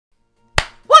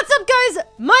guys,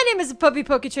 my name is Puppy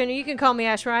Poke Trainer. You can call me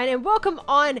Ash Ryan, and welcome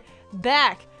on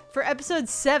back for episode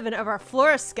 7 of our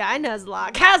Flora Sky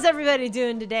Nuzlocke. How's everybody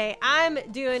doing today? I'm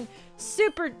doing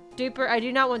super duper. I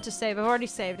do not want to save. I've already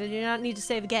saved. I do not need to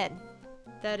save again.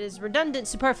 That is redundant,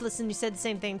 superfluous, and you said the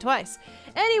same thing twice.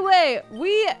 Anyway,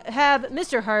 we have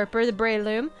Mr. Harper, the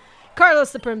Brayloom,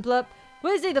 Carlos the Primplup,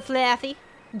 Wizzy the Flaffy,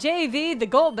 JV the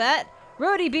Golbat,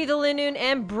 Rody B the Linoon,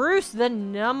 and Bruce the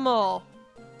Nummel.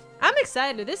 I'm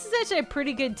excited. This is actually a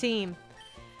pretty good team.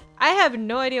 I have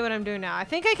no idea what I'm doing now. I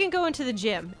think I can go into the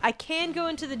gym. I can go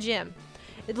into the gym.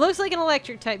 It looks like an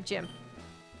electric type gym.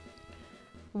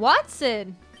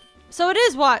 Watson. So it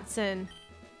is Watson.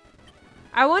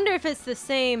 I wonder if it's the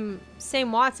same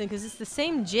Watson, because it's the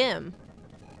same gym.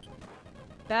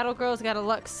 Battle Girl's got a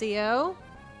Luxio.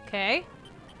 Okay.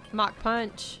 Mach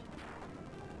Punch.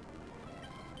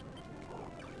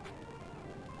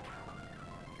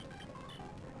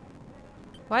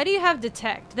 Why do you have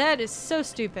Detect? That is so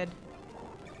stupid.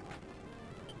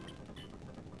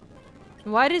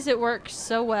 Why does it work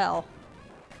so well?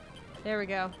 There we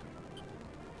go.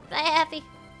 Happy.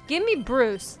 Give me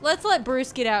Bruce. Let's let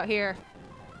Bruce get out here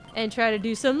and try to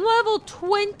do some level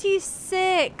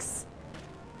 26.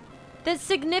 That's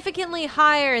significantly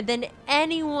higher than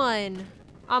anyone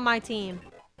on my team.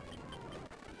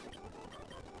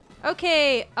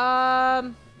 Okay,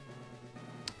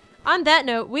 on that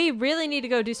note, we really need to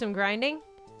go do some grinding.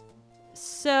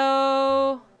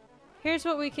 So, here's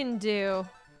what we can do.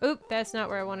 Oop, that's not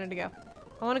where I wanted to go.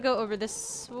 I want to go over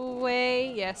this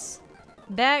way. Yes.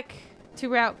 Back to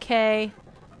Route K.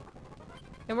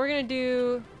 And we're going to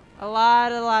do a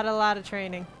lot of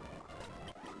training.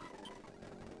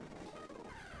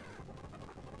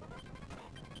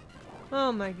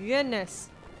 Oh my goodness.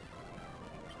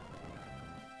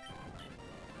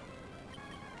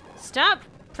 Stop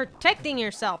protecting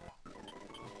yourself.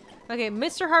 Okay,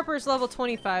 Mr. Harper's level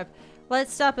 25.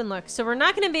 Let's stop and look. So we're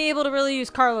not going to be able to really use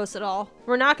Carlos at all.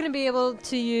 We're not going to be able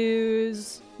to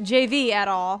use JV at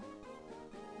all.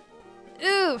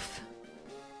 Oof.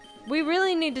 We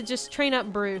really need to just train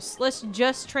up Bruce. Let's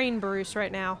just train Bruce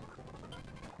right now.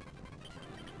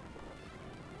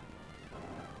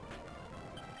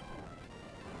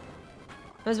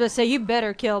 I was about to say, you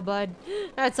better kill, bud.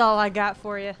 That's all I got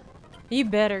for you. You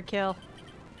better kill.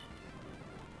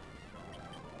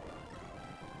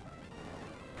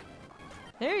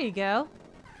 There you go.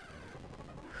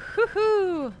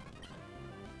 Woohoo!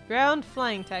 Ground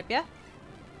flying type, yeah?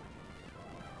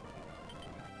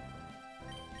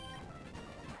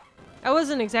 I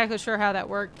wasn't exactly sure how that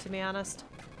worked, to be honest.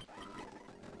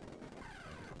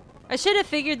 I should have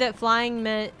figured that flying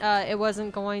meant it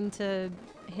wasn't going to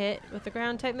hit with the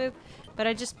ground type move, but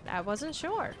I wasn't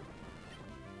sure.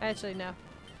 Actually, no.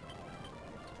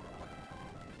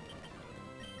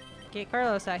 Get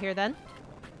Carlos out here then.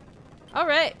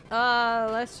 Alright,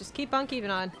 let's just keep on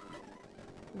keeping on.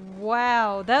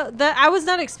 Wow, that I was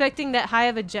not expecting that high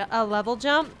of a level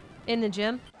jump in the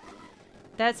gym.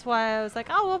 That's why I was like,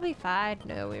 oh, we'll be fine.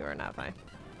 No, we were not fine.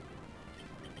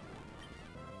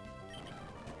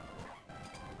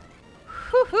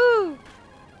 Woohoo!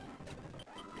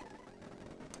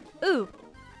 Ooh,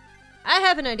 I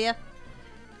have an idea.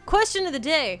 Question of the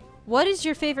day. What is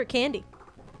your favorite candy?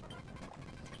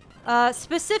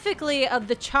 Specifically of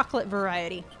the chocolate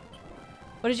variety.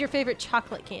 What is your favorite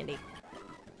chocolate candy?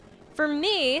 For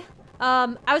me,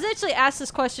 I was actually asked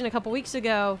this question a couple weeks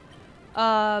ago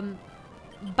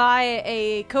by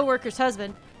a coworker's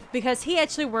husband, because he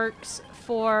actually works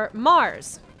for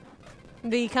Mars,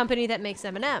 the company that makes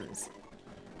M&Ms.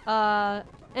 And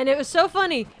it was so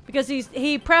funny because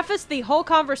he prefaced the whole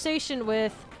conversation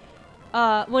with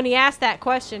when he asked that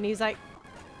question, he's like,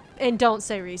 and don't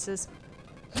say Reese's.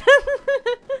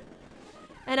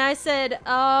 And I said,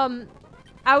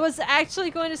 I was actually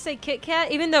going to say Kit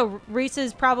Kat, even though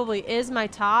Reese's probably is my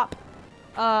top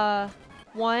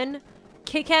one.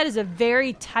 Kit Kat is a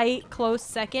very tight, close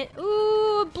second.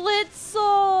 Ooh, Blitzel!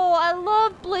 I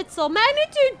love Blitzel.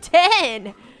 Magnitude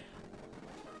 10!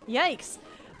 Yikes.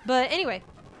 But anyway,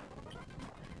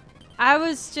 I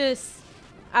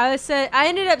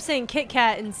ended up saying Kit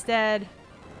Kat instead.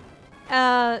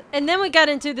 And then we got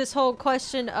into this whole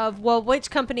question of, well,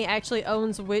 which company actually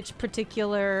owns which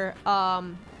particular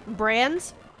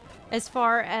brands as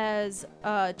far as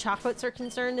chocolates are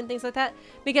concerned and things like that.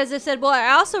 Because they said, well,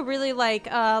 I also really like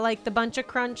the Bunch of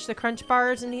Crunch, the Crunch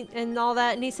bars and all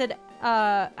that. And he said,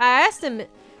 I asked him,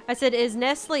 I said, is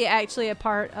Nestle actually a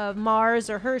part of Mars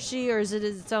or Hershey, or is it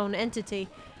its own entity?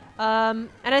 And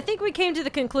I think we came to the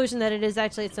conclusion that it is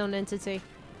actually its own entity.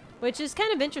 Which is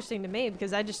kind of interesting to me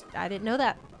because I didn't know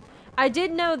that. I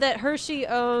did know that Hershey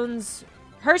owns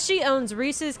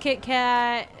Reese's, Kit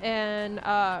Kat, and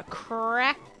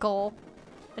Crackle,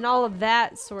 and all of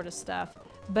that sort of stuff.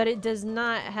 But it does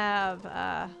not have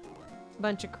a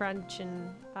bunch of Crunch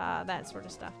and that sort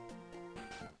of stuff.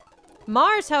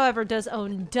 Mars, however, does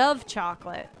own Dove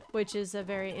chocolate, which is a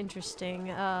very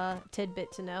interesting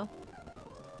tidbit to know.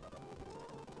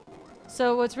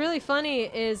 So what's really funny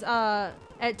is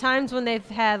at times when they've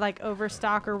had like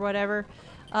overstock or whatever,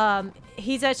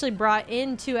 he's actually brought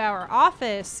into our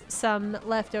office some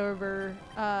leftover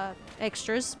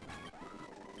extras.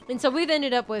 And so we've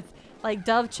ended up with like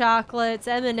Dove chocolates,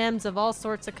 M&Ms of all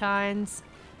sorts of kinds.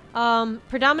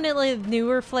 Predominantly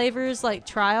newer flavors, like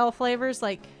trial flavors,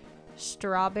 like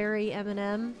strawberry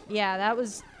M&M. Yeah, I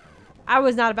was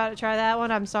not about to try that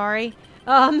one, I'm sorry.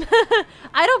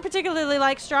 I don't particularly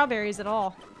like strawberries at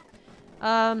all.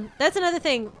 That's another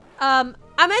thing. I'm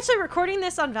actually recording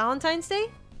this on Valentine's Day.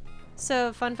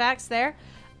 So fun facts there.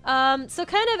 So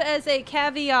kind of as a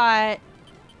caveat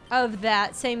of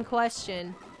that same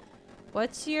question,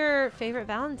 what's your favorite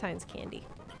Valentine's candy?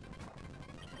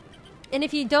 And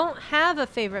if you don't have a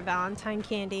favorite Valentine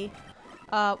candy,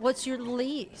 what's your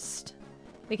least?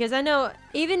 Because I know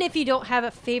even if you don't have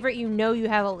a favorite, you know you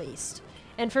have a least.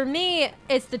 And for me,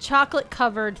 it's the chocolate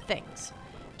covered things.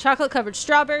 Chocolate covered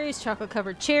strawberries, chocolate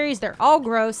covered cherries, they're all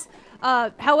gross.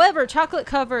 However, chocolate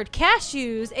covered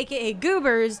cashews, aka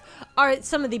goobers, are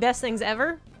some of the best things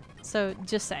ever. So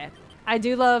just saying. I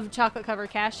do love chocolate covered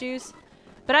cashews,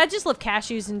 but I just love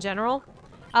cashews in general.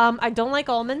 I don't like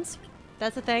almonds.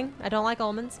 That's the thing. I don't like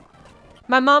almonds.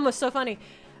 My mom was so funny.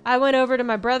 I went over to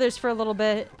my brother's for a little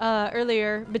bit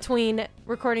earlier between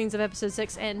recordings of episode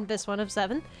 6 and this one of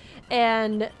 7.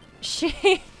 And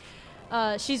she's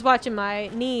watching my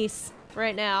niece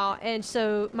right now. And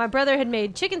so my brother had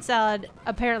made chicken salad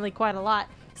apparently quite a lot.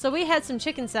 So we had some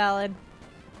chicken salad.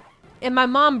 And my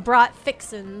mom brought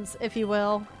fixins, if you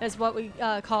will, is what we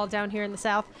call down here in the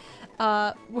South.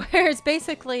 Where it's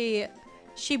basically,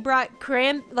 she brought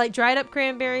dried up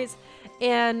cranberries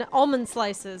and almond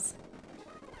slices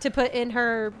to put in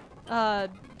her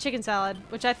chicken salad,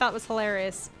 which I thought was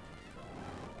hilarious.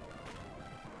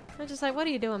 I was just like, what are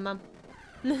you doing, Mom?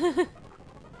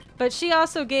 But she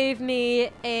also gave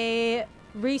me a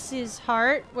Reese's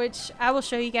Heart, which I will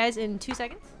show you guys in 2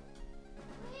 seconds.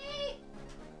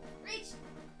 Reach.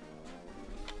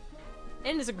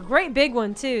 And it's a great big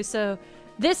one too, so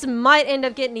this might end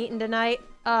up getting eaten tonight.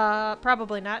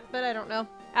 Probably not, but I don't know.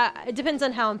 It depends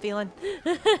on how I'm feeling.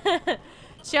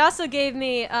 She also gave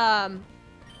me,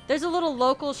 there's a little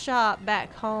local shop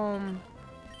back home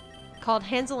called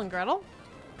Hansel and Gretel.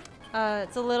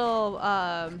 It's a little,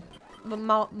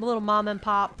 little mom and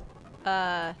pop,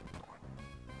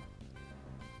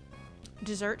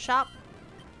 dessert shop.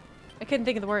 I couldn't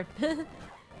think of the word.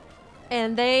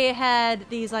 And they had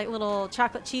these like little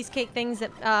chocolate cheesecake things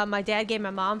that my dad gave my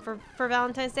mom for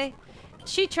Valentine's Day.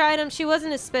 She tried them. She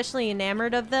wasn't especially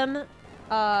enamored of them.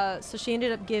 So she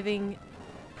ended up giving...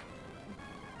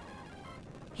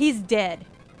 He's dead.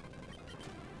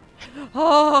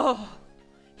 Oh,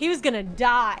 he was gonna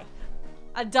die.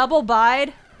 A double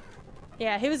bide.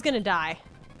 Yeah, he was gonna die.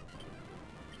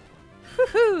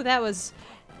 Whew, that was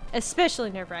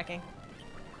especially nerve-wracking.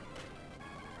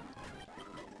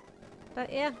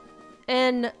 But yeah,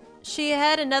 and she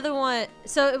had another one.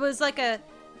 So it was like a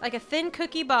thin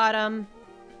cookie bottom,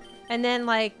 and then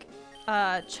like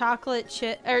chocolate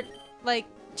chip or like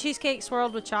cheesecake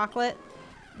swirled with chocolate.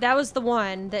 That was the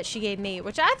one that she gave me,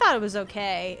 which I thought it was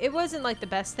okay. It wasn't like the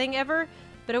best thing ever,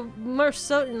 but it most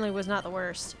certainly was not the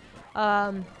worst.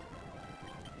 And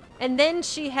then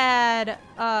she had,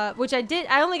 which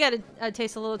I only got to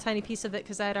taste a little tiny piece of it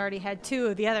because I had already had 2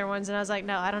 of the other ones, and I was like,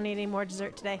 no, I don't need any more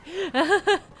dessert today.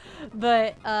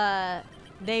 But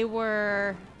they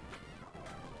were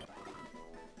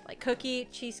like cookie,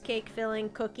 cheesecake filling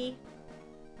cookie.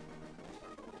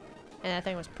 And that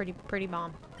thing was pretty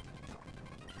bomb.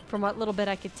 From what little bit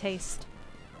I could taste.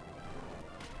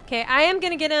 Okay, I am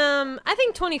gonna get him. I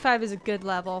think 25 is a good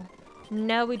level.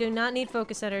 No, we do not need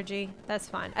focus energy. That's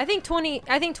fine. I think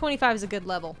 25 is a good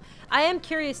level. I am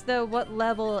curious though what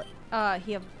level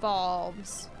he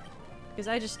evolves, because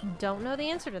I just don't know the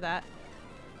answer to that.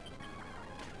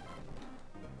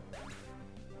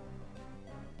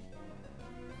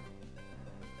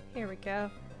 Here we go.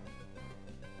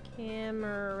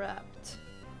 Camerupt.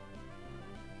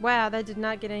 Wow, that did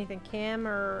not get anything.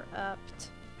 Camerupt.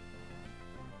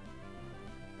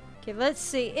 Okay, let's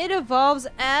see. It evolves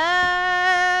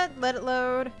at... Let it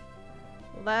load.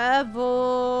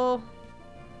 Level...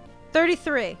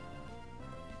 33.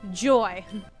 Joy.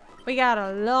 We got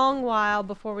a long while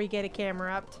before we get a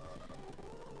camera up.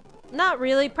 Not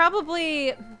really.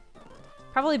 Probably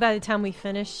by the time we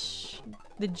finish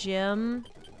the gym.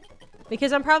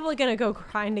 Because I'm probably gonna go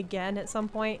grind again at some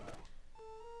point.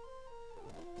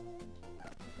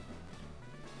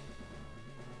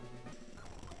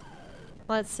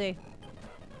 Let's see.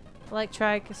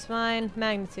 Electric is fine.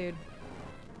 Magnitude.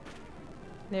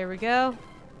 There we go.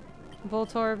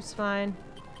 Voltorb's fine.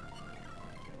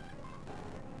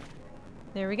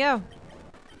 There we go.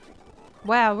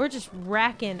 Wow, we're just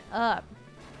racking up.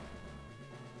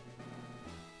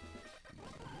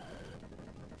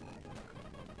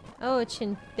 Oh, a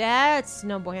chin. That's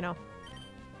no bueno.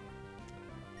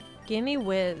 Gimme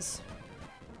whiz.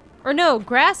 Or no,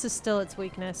 grass is still its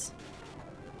weakness.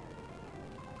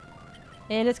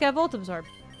 And it's got Volt Absorb.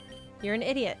 You're an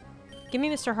idiot. Give me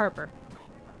Mr. Harper.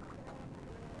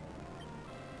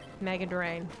 Mega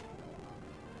Drain.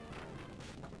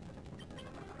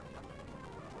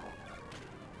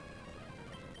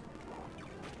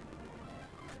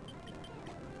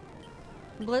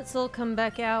 Blitz will come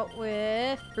back out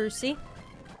with Brucey.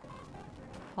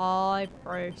 Hi,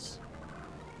 Bruce.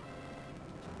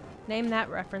 Name that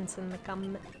reference in the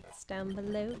comments down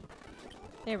below.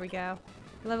 There we go.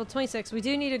 Level 26. We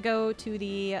do need to go to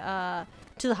the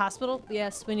hospital.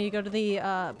 Yes, we need to go to the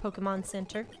Pokemon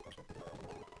Center.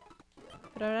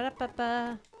 There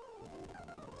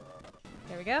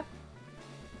we go.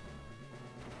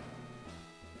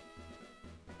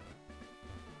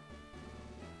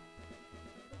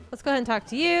 Let's go ahead and talk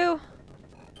to you.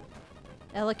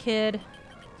 Elekid.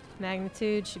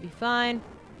 Magnitude should be fine.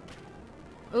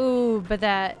 Ooh, but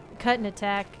that cut and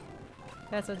attack.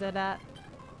 That's what did that.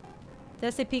 Did I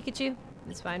say Pikachu?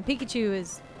 It's fine.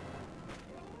 Pikachu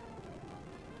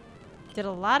did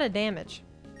a lot of damage.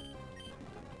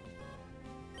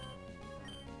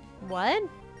 What?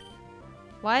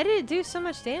 Why did it do so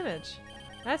much damage?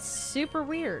 That's super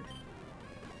weird.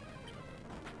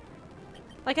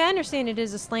 Like, I understand it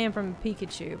is a slam from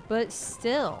Pikachu, but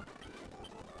still.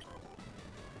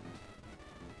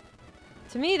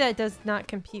 To me, that does not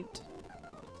compute.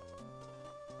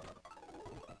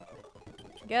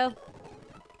 Go.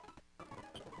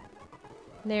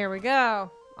 There we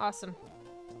go. Awesome.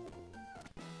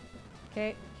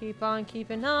 Okay, keep on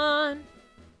keeping on.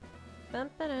 Bum,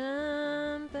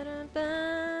 ba-dum, ba-dum,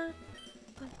 ba.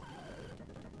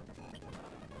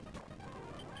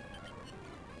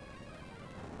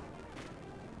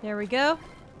 There we go.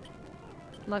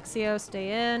 Luxio,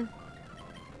 stay in.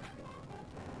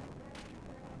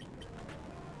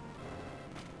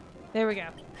 There we go.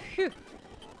 Whew.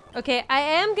 Okay, I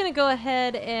am gonna go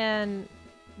ahead and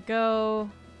go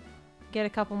get a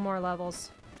couple more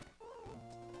levels.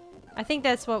 I think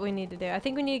that's what we need to do. I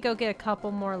think we need to go get a couple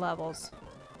more levels.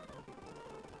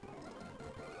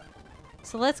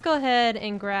 So let's go ahead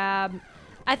and grab.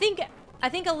 I think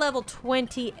a level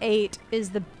 28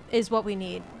 is what we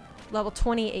need. Level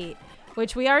 28,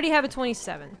 which we already have a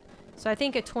 27. So I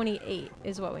think a 28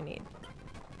 is what we need.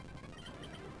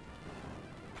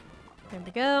 There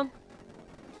we go.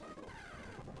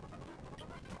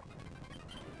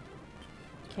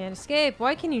 Can't escape.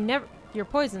 Why can you never... You're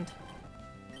poisoned.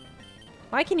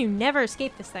 Why can you never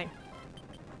escape this thing?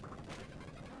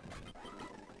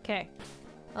 Okay.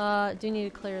 Do need to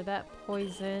clear that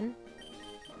poison.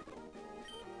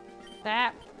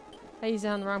 That. I used it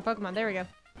on the wrong Pokemon. There we go.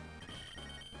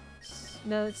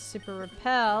 No, it's Super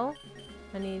Repel.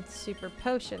 I need Super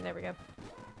Potion. There we go.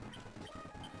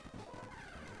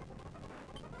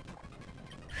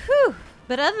 Whew.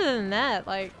 But other than that,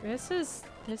 like, this is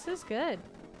good.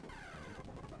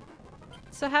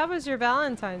 So how was your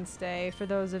Valentine's Day for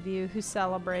those of you who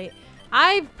celebrate?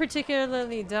 I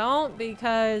particularly don't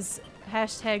because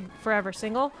hashtag forever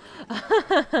single.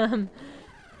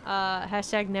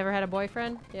 Hashtag never had a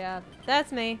boyfriend. Yeah,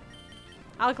 that's me.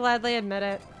 I'll gladly admit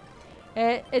it.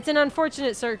 It's an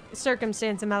unfortunate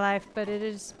circumstance in my life, but it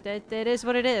is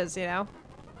what it is, you know?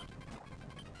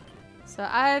 So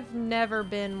I've never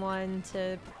been one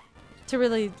to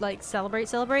really, like,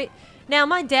 celebrate. Now,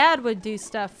 my dad would do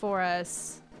stuff for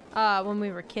us when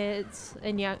we were kids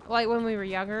and young, like when we were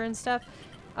younger and stuff.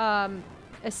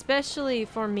 Especially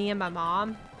for me and my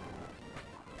mom.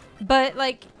 But,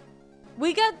 like,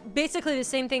 we got basically the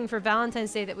same thing for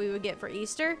Valentine's Day that we would get for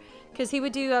Easter. Because he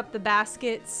would do up the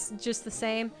baskets just the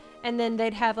same. And then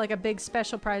they'd have, like, a big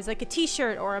special prize. Like a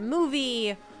t-shirt or a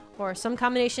movie or some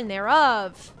combination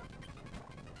thereof.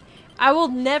 I will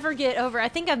never get over... I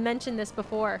think I've mentioned this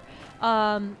before.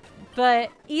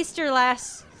 But Easter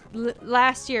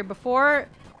last year, before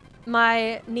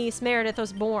my niece Meredith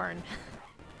was born...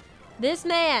 This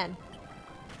man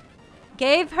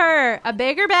gave her a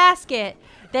bigger basket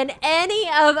than any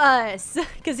of us.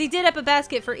 Because he did up a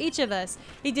basket for each of us.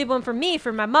 He did one for me,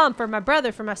 for my mom, for my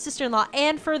brother, for my sister-in-law,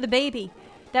 and for the baby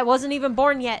that wasn't even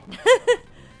born yet.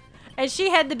 And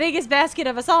she had the biggest basket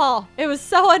of us all. It was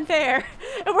so unfair.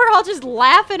 And we're all just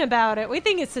laughing about it. We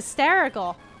think it's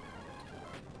hysterical.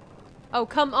 Oh,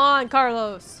 come on,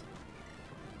 Carlos.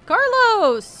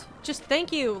 Carlos! Just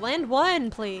thank you. Land one,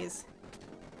 please.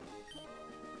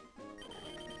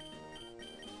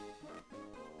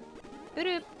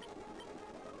 Boop.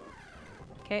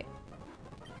 Okay.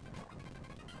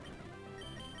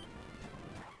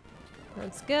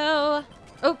 Let's go.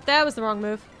 Oh, that was the wrong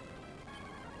move.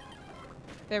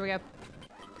 There we go.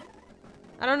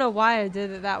 I don't know why I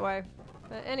did it that way.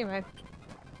 But anyway.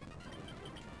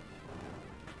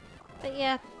 But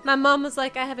yeah, my mom was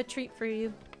like, I have a treat for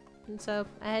you. And so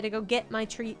I had to go get my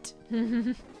treat.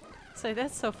 So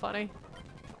that's so funny.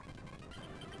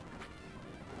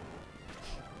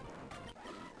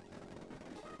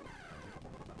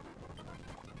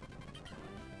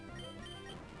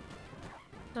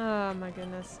 Oh my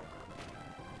goodness.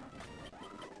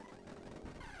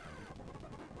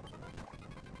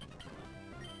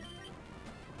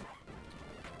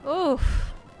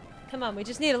 Oof. Come on, we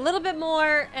just need a little bit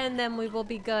more and then we will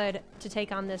be good to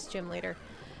take on this gym leader.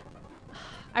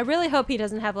 I really hope he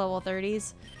doesn't have level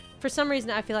 30s. For some reason,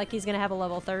 I feel like he's going to have a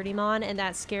level 30 mon and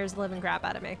that scares the living crap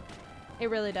out of me. It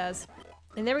really does.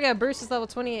 And there we go. Bruce is level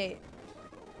 28.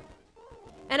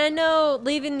 And I know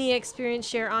leaving the experience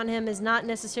share on him is not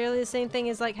necessarily the same thing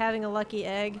as like having a lucky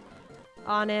egg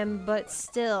on him, but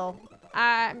still,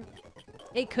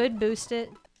 it could boost it,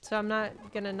 so I'm not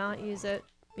gonna not use it,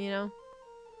 you know?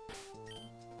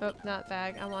 Oh, not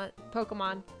bag. I want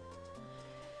Pokemon.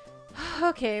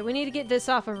 Okay, we need to get this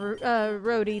off of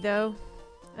Rhodey, though.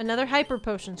 Another hyper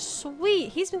potion. Sweet!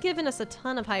 He's been giving us a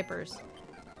ton of hypers.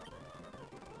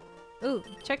 Ooh,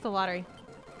 check the lottery.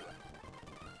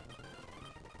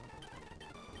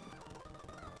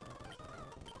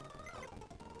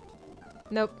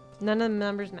 Nope, none of the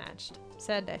numbers matched.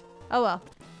 Sad day. Oh well,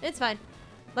 it's fine.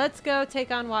 Let's go take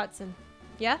on Watson.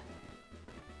 Yeah?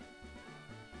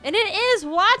 And it is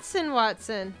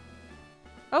Watson!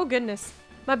 Oh goodness.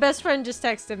 My best friend just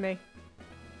texted me.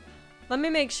 Let me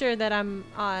make sure that I'm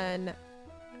on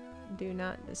Do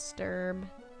Not Disturb.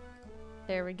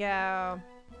 There we go.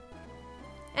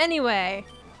 Anyway,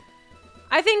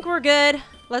 I think we're good.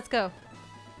 Let's go.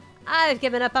 I've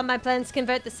given up on my plans to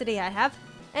convert the city I have.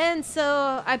 And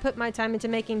so I put my time into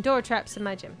making door traps in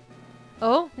my gym.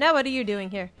 Oh, now what are you doing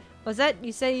here? Was that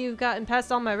you say you've gotten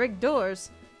past all my rigged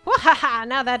doors? Wahaha!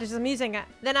 Now that is amusing.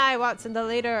 Then I, Watson, the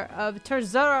leader of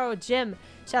Terzoro Gym,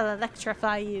 shall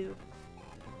electrify you.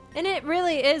 And it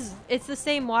really is. It's the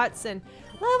same Watson.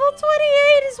 Level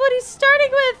 28 is what he's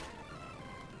starting with.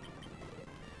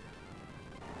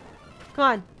 Come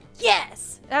on.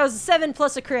 Yes! That was a 7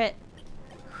 plus a crit.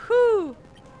 Whew.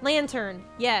 Lantern.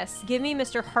 Yes. Give me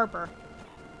Mr. Harper.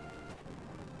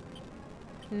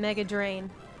 Mega Drain.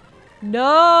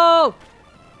 No!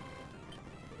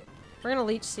 We're gonna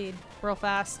Leech Seed real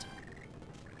fast.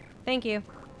 Thank you.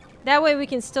 That way we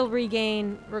can still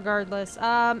regain regardless.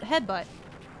 Headbutt.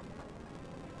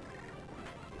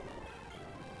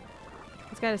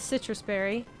 It's got a Citrus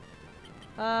Berry.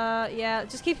 Yeah,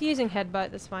 just keep using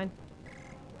Headbutt. That's fine.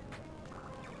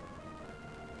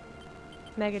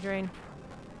 Mega Drain.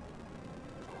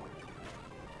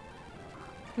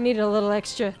 Need a little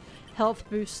extra health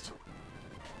boost.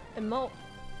 Emolga,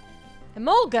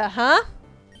 huh?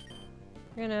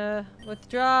 We're gonna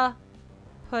withdraw.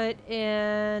 Put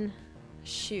in...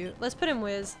 Shoot. Let's put in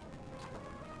Wiz.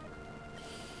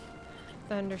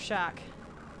 Thunder Shock.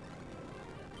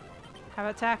 How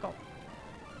about Tackle?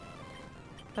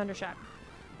 Thunder Shock.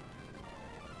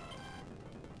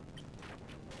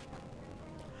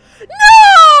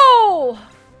 No!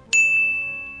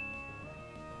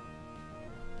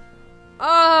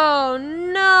 Oh,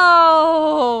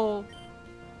 no!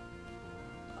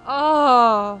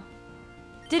 Oh.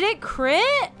 Did it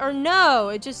crit? Or no?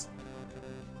 It just...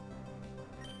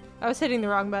 I was hitting the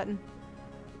wrong button.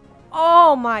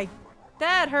 Oh my...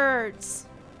 That hurts.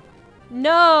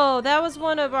 No, that was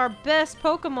one of our best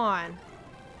Pokemon.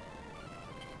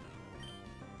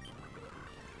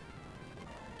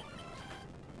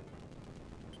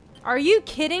 Are you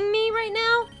kidding me right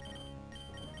now?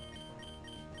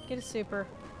 Get a super.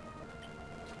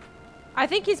 I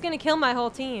think he's gonna kill my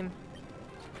whole team.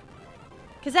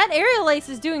 Because that Aerial Ace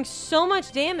is doing so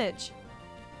much damage.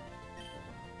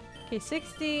 Okay,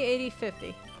 60, 80,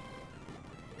 50.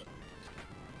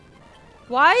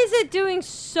 Why is it doing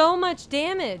so much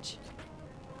damage?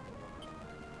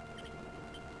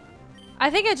 I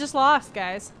think I just lost,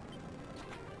 guys.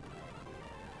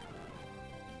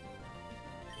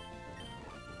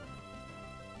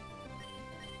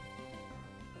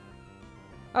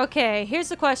 Okay, here's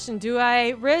the question. Do I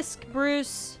risk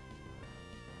Bruce?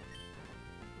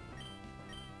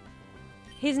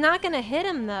 He's not gonna hit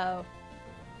him, though.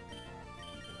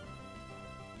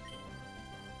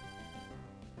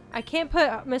 I can't put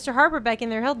Mr. Harper back in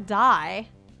there. He'll die.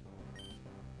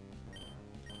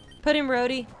 Put him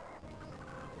roadie.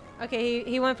 Okay,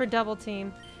 he went for double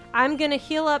team. I'm gonna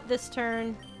heal up this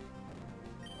turn.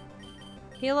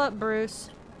 Heal up Bruce.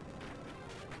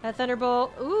 That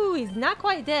Thunderbolt. Ooh, he's not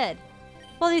quite dead.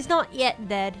 Well, he's not yet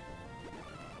dead.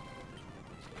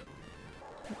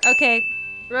 Okay,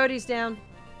 Rhodey's down.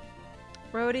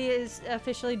 Rhodey is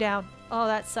officially down. Oh,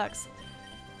 that sucks.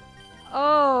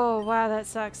 Oh, wow, that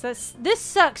sucks. This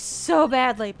sucks so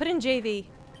badly. Put in JV.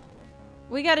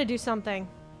 We gotta do something.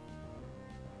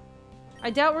 I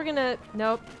doubt we're gonna...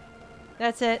 Nope.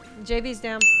 That's it. JV's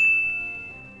down.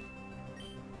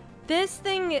 This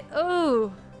thing...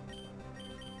 Ooh.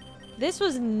 This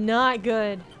was not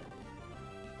good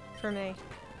for me.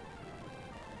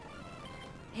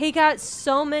 He got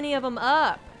so many of them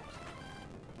up.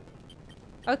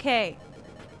 Okay.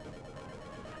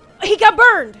 He got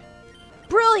burned!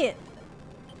 Brilliant!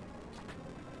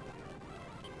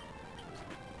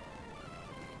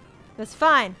 That's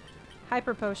fine.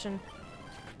 Hyper potion.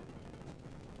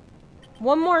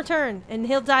 One more turn and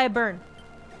he'll die a burn.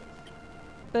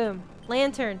 Boom.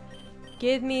 Lantern.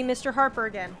 Give me Mr. Harper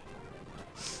again.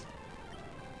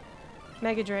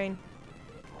 Mega Drain.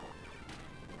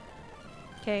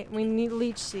 Okay, we need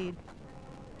Leech Seed.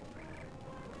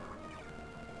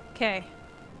 Okay.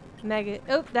 Mega...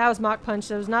 Oh, that was Mach Punch.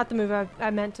 That was not the move I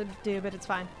meant to do, but it's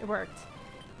fine. It worked.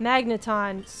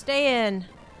 Magneton. Stay in.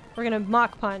 We're gonna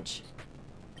Mach Punch.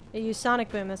 They use Sonic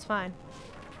Boom. That's fine.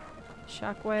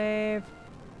 Shockwave.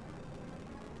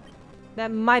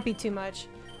 That might be too much.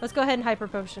 Let's go ahead and Hyper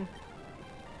Potion.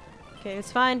 Okay,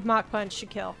 it's fine. Mach Punch should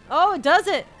kill. Oh, it does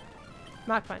it!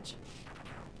 Mach Punch.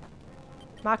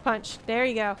 Mach Punch. There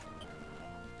you go.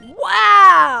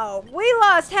 Wow! We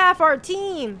lost half our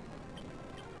team!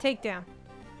 Takedown.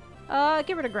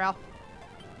 Get rid of Growl.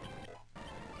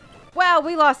 Wow,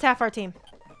 we lost half our team.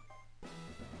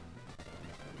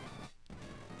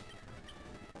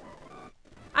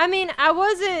 I mean, I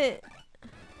wasn't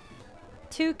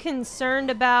too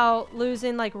concerned about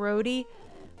losing, like, Rhodey.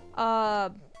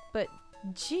 But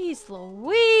jeez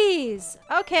Louise!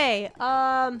 Okay,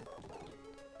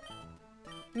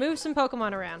 move some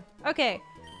Pokemon around. Okay,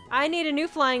 I need a new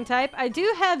flying type. I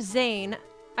do have Zane.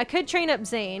 I could train up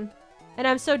Zane, and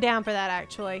I'm so down for that,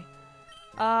 actually.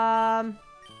 I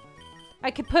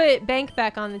could put Bank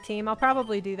back on the team. I'll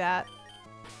probably do that.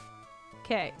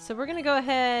 Okay, so we're gonna go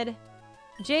ahead.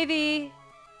 JV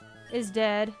is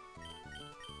dead.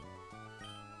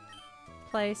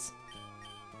 Place.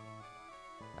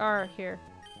 Or here.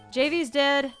 JV's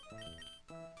dead.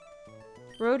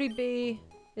 Rhodey B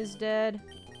is dead.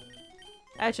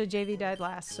 Actually, JV died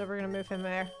last, so we're gonna move him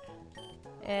there.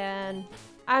 And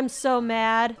I'm so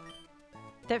mad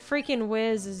that freaking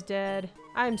Wiz is dead.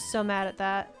 I'm so mad at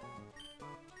that.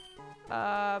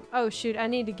 Oh shoot, I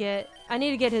need to get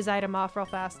his item off real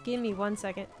fast. Give me 1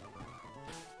 second.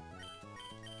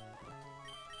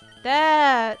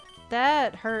 That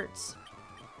hurts.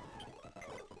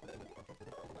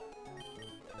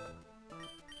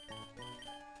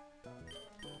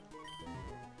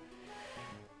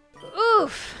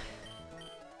 Oof.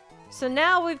 So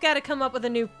now we've got to come up with a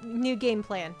new game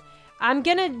plan. I'm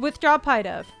gonna withdraw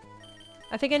Pidove.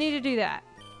 I think I need to do that.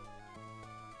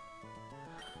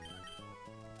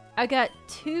 I got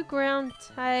 2 ground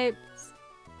types.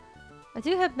 I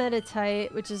do have Meta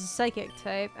type, which is a psychic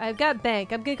type. I've got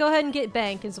Bank. I'm gonna go ahead and get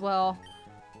Bank as well.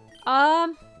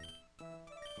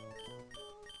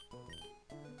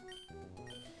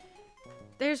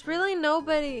 There's really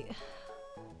nobody...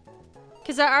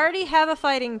 Because I already have a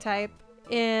fighting type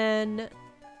in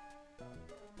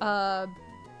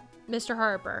Mr.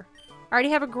 Harper. I already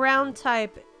have a ground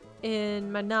type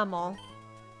in my Numel.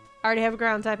 I already have a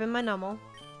ground type in my Numel.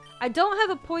 I don't have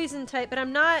a poison type, but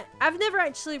I've never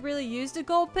actually really used a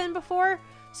gold pin before,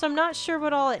 so I'm not sure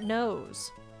what all it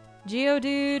knows.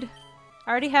 Geodude. I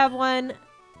already have one.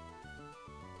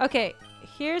 Okay,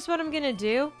 here's what I'm gonna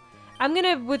do. I'm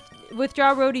gonna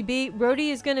withdraw Rhodey B.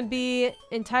 Rhodey is gonna be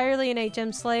entirely an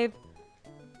HM slave.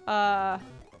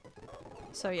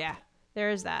 So yeah,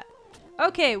 there is that.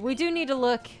 Okay, we do need to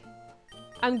look.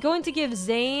 I'm going to give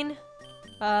Zane,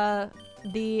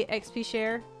 the XP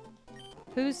share.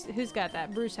 Who's got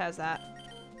that? Bruce has that.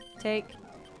 Take.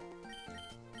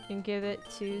 And give it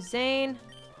to Zane.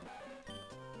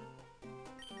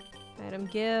 Item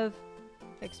give.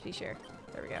 XP share.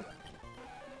 There we go.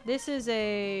 This is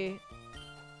a...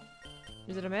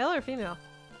 Is it a male or a female?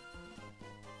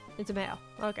 It's a male.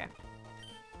 Okay.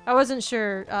 I wasn't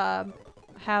sure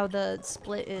how the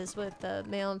split is with the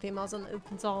male and females on the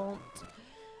consult.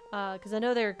 Because I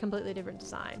know they're a completely different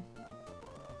design.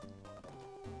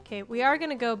 Okay, we are going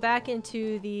to go back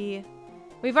into the...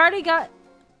 We've already got...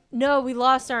 No, we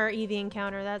lost our Eevee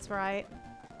encounter. That's right.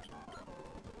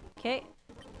 Okay.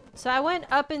 So I went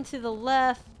up and to the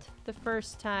left the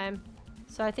first time.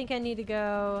 So I think I need to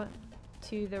go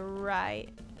to the right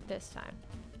this time.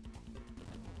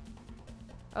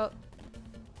 Oh.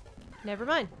 Never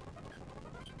mind.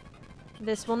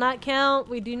 This will not count.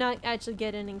 We do not actually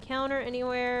get an encounter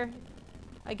anywhere.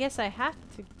 I guess I have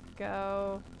to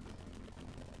go...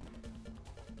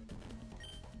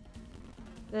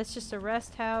 That's just a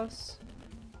rest house.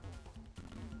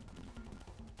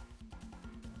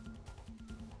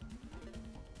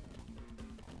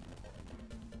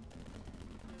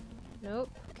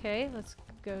 Nope. Okay, let's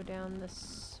go down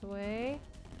this way.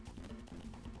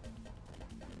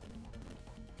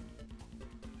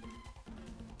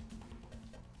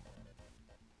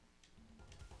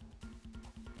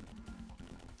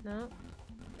 No.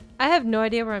 I have no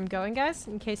idea where I'm going, guys,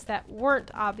 in case that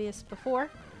weren't obvious before.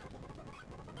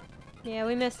 Yeah,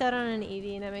 we missed out on an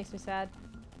Eevee, and that makes me sad.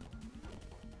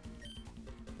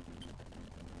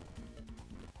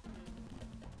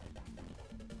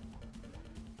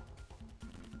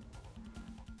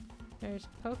 There's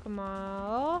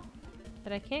Pokemon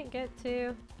that I can't get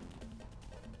to.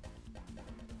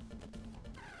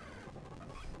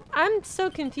 I'm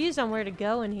so confused on where to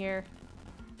go in here.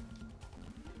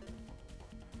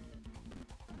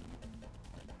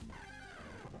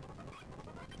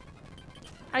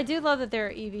 I do love that there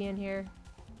are Eevee in here.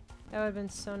 That would have been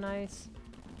so nice.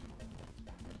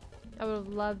 I would have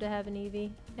loved to have an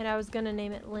Eevee. And I was gonna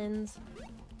name it Linz.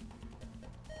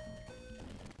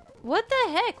 What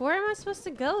the heck? Where am I supposed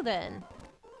to go then?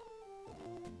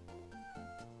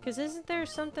 Because isn't there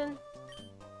something...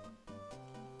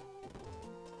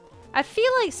 I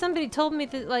feel like somebody told me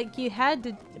that like you had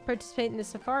to participate in the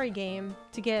Safari game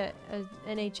to get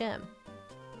an HM.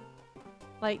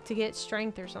 Like to get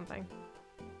strength or something.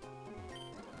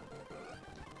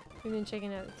 We've been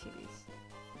checking out the TVs.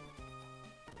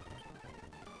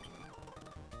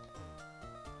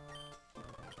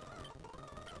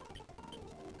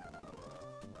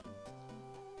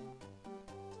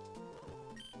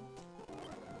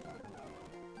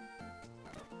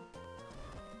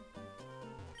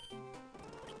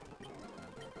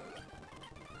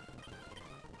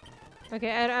 Okay,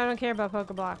 I don't care about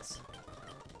Pokeblocks.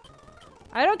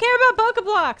 I don't care about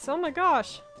Pokeblocks! Oh my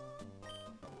gosh!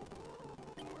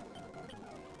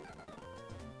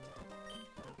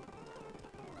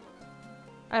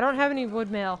 I don't have any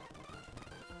wood mail.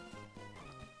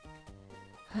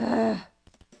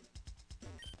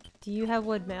 Do you have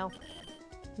wood mail?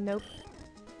 Nope.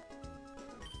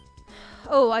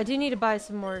 Oh, I do need to buy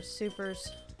some more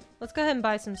supers. Let's go ahead and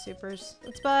buy some supers.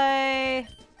 Let's buy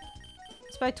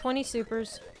 20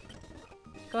 supers.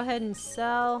 Go ahead and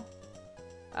sell.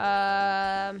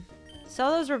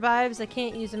 Sell those revives. I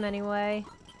can't use them anyway.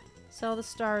 Sell the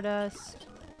Stardust.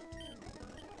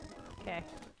 Okay.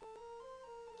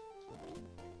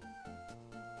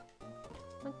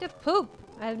 What the poop?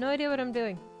 I have no idea what I'm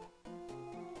doing.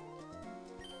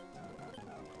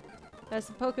 That's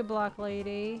the Pokeblock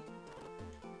lady.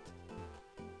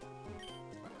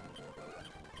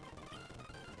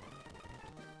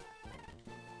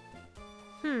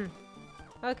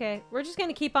 Okay, we're just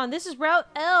gonna keep on. This is Route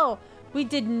L. We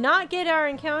did not get our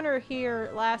encounter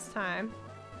here last time.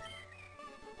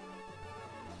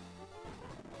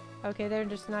 Okay, they're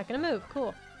just not gonna move.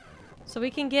 Cool. So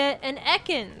we can get an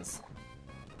Ekans.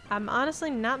 I'm honestly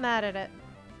not mad at it.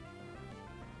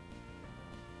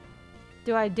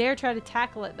 Do I dare try to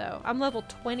tackle it, though? I'm level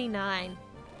 29.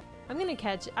 I'm gonna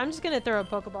catch it. I'm just gonna throw a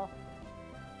Pokeball.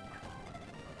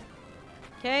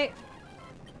 Okay.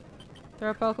 Throw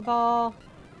a Pokeball.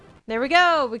 There we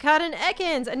go. We caught an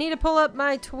Ekans. I need to pull up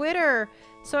my Twitter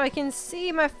so I can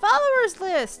see my followers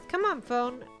list. Come on,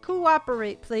 phone.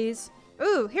 Cooperate, please.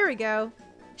 Ooh, here we go.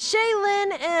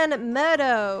 Shaylin and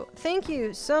Meadow. Thank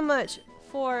you so much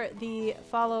for the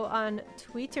follow on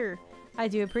Twitter. I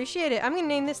do appreciate it. I'm gonna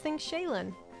name this thing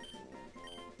Shaylin.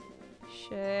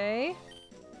 Shaylin.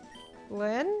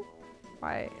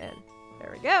 Y-N.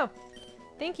 There we go.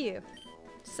 Thank you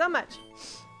so much.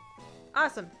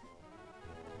 Awesome.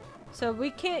 So we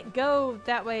can't go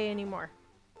that way anymore.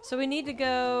 So we need to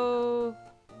go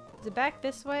Is it back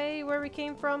this way where we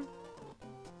came from?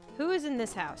 Who is in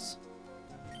this house?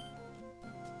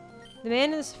 The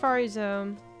man in the safari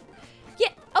zone. Yeah,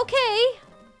 okay!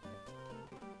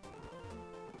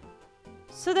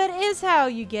 So that is how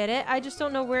you get it. I just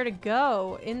don't know where to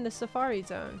go in the safari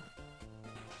zone.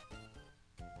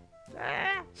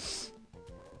 Ah.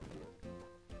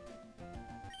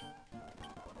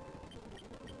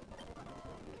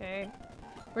 Okay.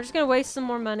 We're just gonna waste some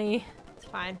more money. It's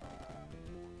fine.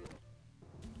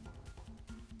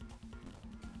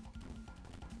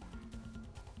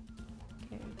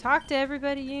 Okay. Talk to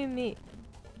everybody you meet.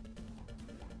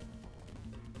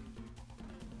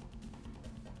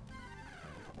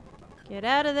 Get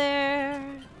out of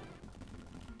there.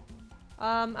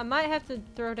 I might have to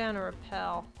throw down a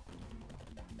rappel.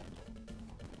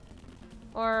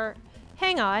 Or,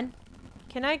 hang on.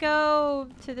 Can I go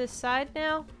to this side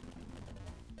now?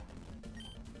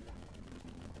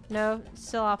 No,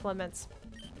 still off limits.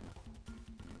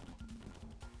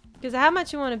 Because how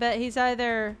much you want to bet he's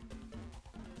either...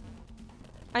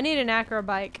 I need an acro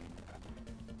bike.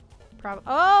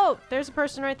 Oh! There's a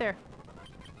person right there.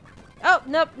 Oh,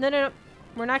 nope. No, no, no.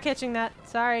 We're not catching that.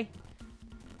 Sorry.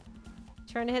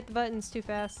 Trying to hit the buttons too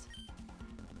fast.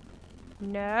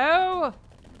 No!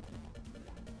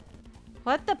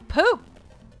 What the poop?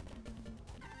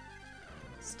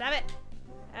 Stop it.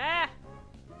 Ah!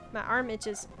 My arm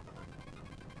itches.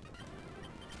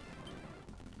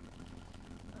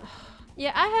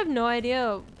 Yeah, I have no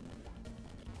idea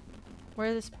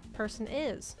where this person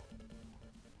is.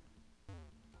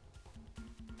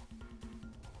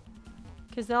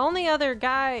 Because the only other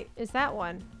guy is that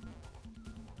one.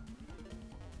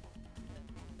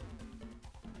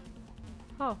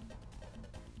 Oh.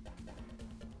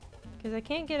 Because I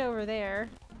can't get over there.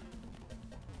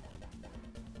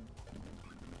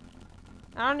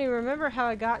 I don't even remember how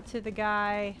I got to the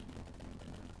guy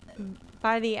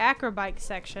by the acrobike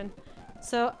section.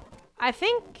 So I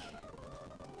think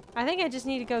I just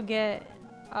need to go get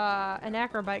an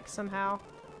acrobike somehow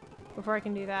before I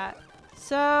can do that.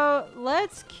 So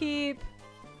let's keep...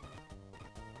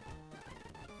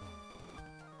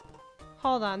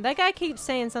 Hold on. That guy keeps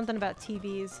saying something about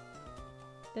TVs.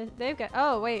 They've got...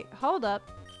 Oh, wait. Hold up.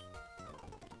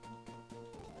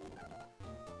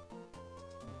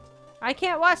 I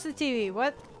can't watch the TV.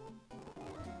 What?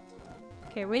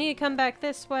 Okay, we need to come back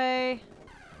this way.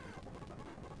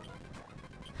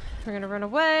 We're gonna run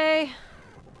away.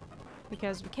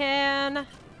 Because we can.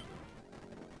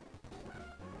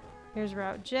 Here's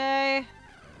Route J.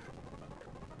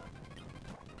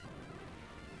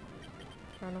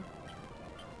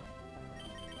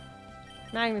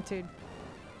 Magnitude.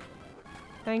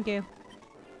 Thank you.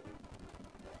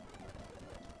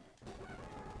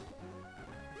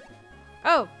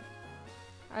 Oh!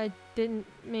 I didn't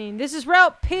mean... This is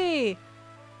Route P!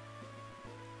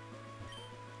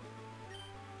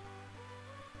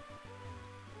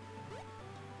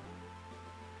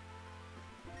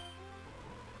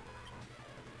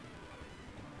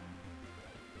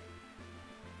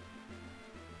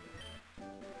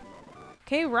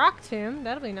 Okay, Rock Tomb.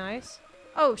 That'll be nice.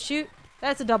 Oh, shoot.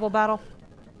 That's a double battle.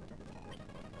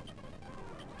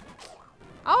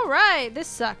 Alright, this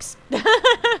sucks.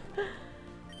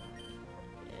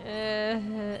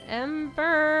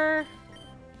 Ember.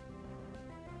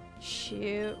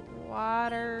 Shoot.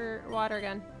 Water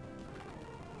gun.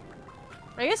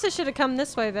 I guess I should have come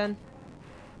this way then.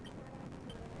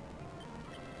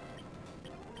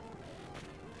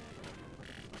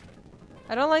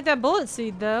 I don't like that bullet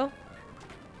seed though.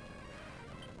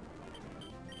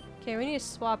 Okay, we need to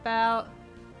swap out.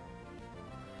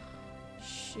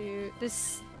 Shoot.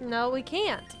 This... No, we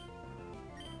can't.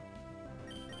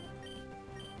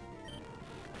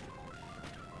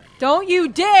 Don't you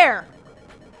dare!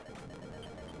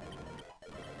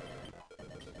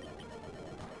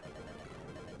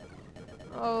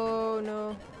 Oh,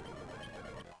 no.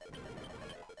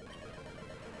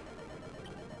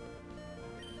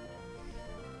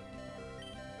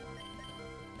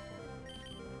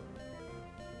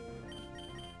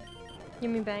 Give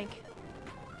me bank.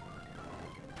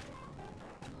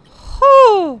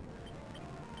 Whew!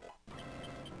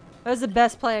 That was the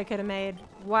best play I could have made.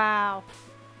 Wow.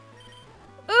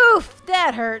 Oof!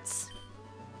 That hurts.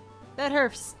 That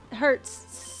hurts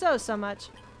so much.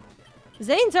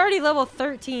 Zane's already level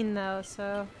 13 though,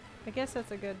 so I guess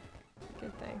that's a good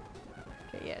thing.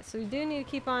 Okay, yeah, so we do need to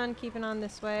keep on keeping on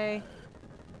this way.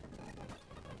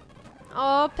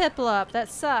 Oh, Piplup, that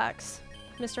sucks.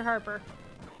 Mr. Harper.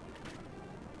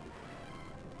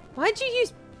 Why'd you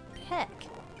use Peck?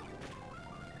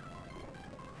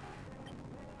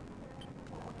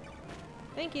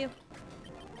 Thank you.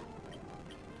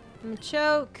 I'm gonna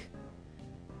choke.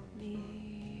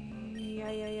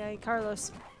 Yay,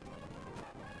 Carlos.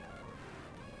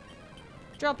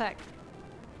 Drill peck.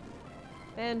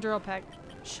 And drill peck.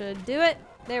 Should do it.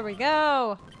 There we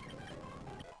go.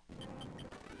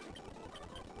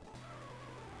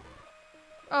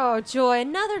 Oh joy,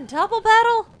 another double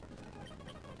battle?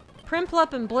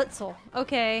 Primplup and Blitzel.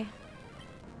 Okay.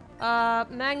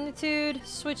 Magnitude,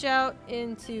 switch out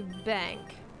into bank.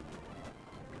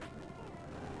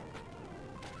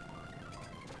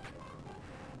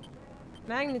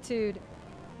 Magnitude.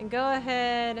 And go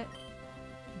ahead.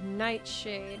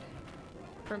 Nightshade.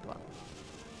 Primplup.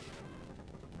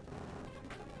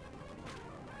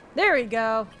 There we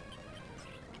go.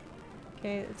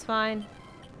 Okay, it's fine.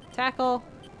 Tackle.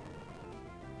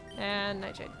 And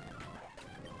Nightshade.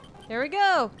 There we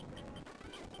go.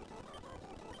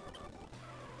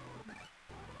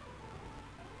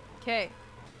 Okay.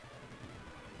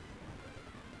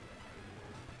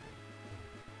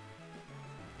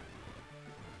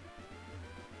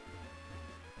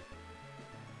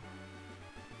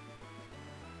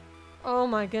 Oh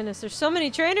my goodness, there's so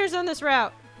many trainers on this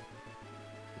route.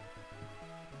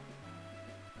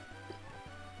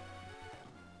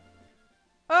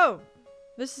 Oh,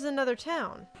 this is another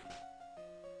town.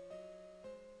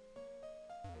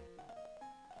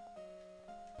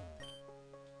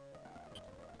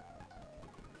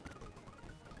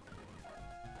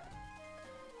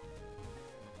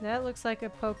 That looks like a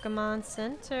Pokemon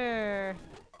Center.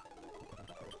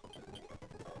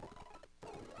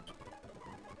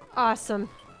 Awesome.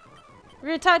 We're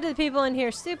gonna talk to the people in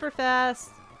here super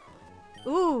fast.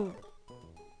 Ooh.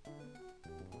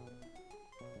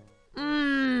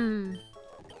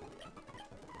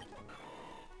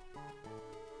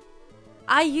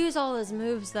 I use all his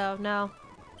moves though, no.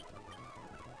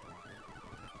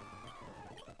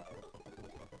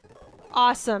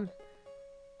 Awesome.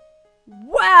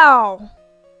 Wow!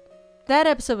 That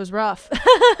episode was rough.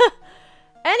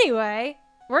 Anyway,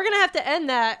 we're gonna have to end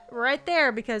that right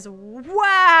there because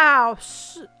wow!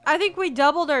 I think we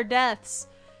doubled our deaths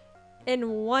in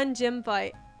one gym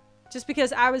fight. Just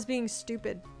because I was being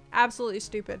stupid. Absolutely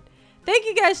stupid. Thank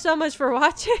you guys so much for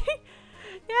watching.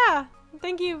 Yeah,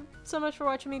 thank you so much for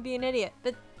watching me be an idiot.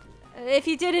 But if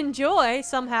you did enjoy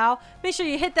somehow, make sure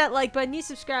you hit that like button, you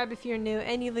subscribe if you're new,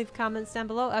 and you leave comments down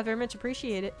below. I very much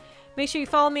appreciate it. Make sure you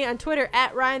follow me on Twitter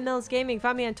at Ryan Mills Gaming.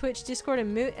 Find me on Twitch, Discord,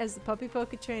 and Moot as the Puppy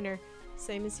Poke Trainer.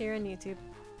 Same as here on YouTube.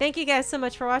 Thank you guys so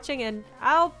much for watching, and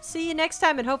I'll see you next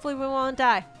time, and hopefully we won't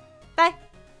die. Bye!